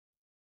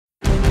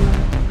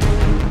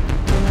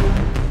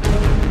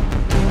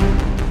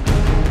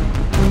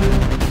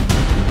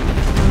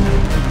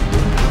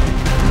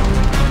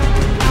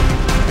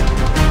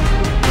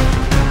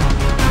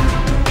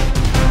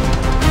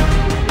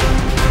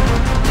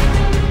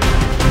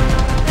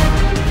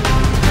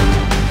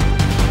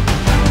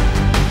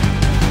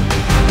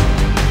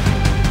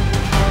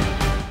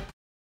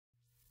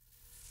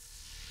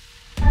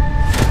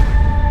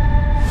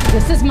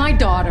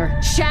daughter,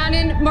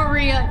 Shannon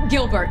Maria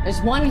Gilbert.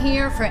 There's one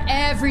here for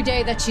every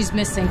day that she's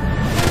missing.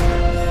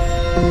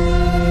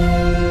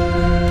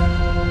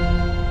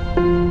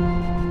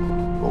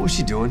 What was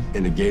she doing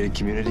in a gated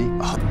community?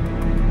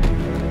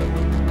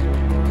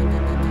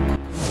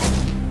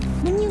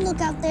 When you look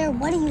out there,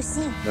 what do you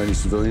see? 90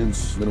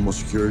 civilians, minimal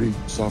security,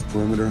 soft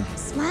perimeter.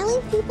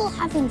 Smiling people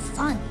having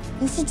fun.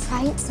 You should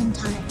try it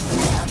sometime.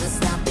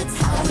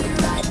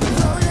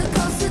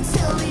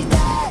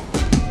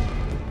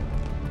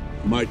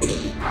 My turn.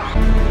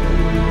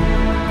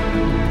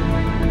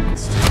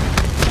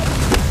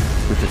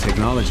 With the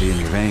technology in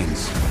your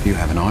veins, you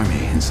have an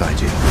army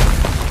inside you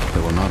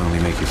that will not only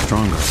make you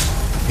stronger,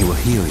 it will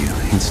heal you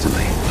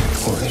instantly.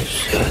 Holy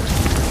shit.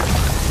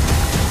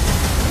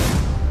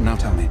 Now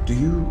tell me, do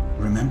you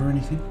remember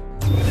anything?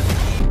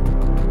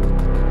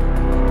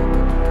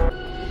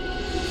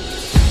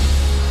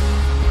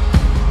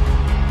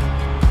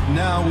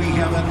 Now we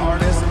have an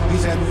artist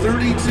who's had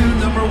 32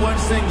 #1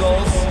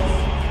 singles,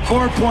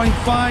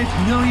 4.5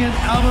 million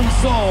albums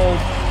sold.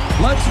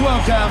 Let's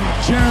welcome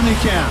Jeremy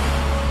Camp.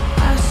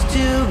 I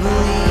still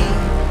believe.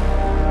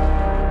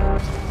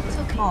 It's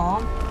okay.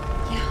 Mom.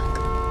 Yeah.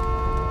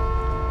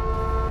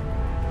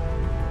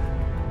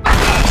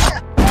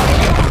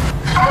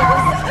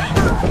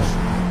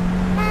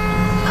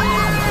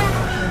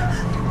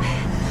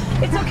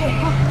 It's okay.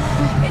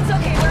 It's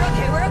okay. We're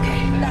okay. We're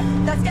okay.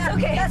 That's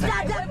okay. That's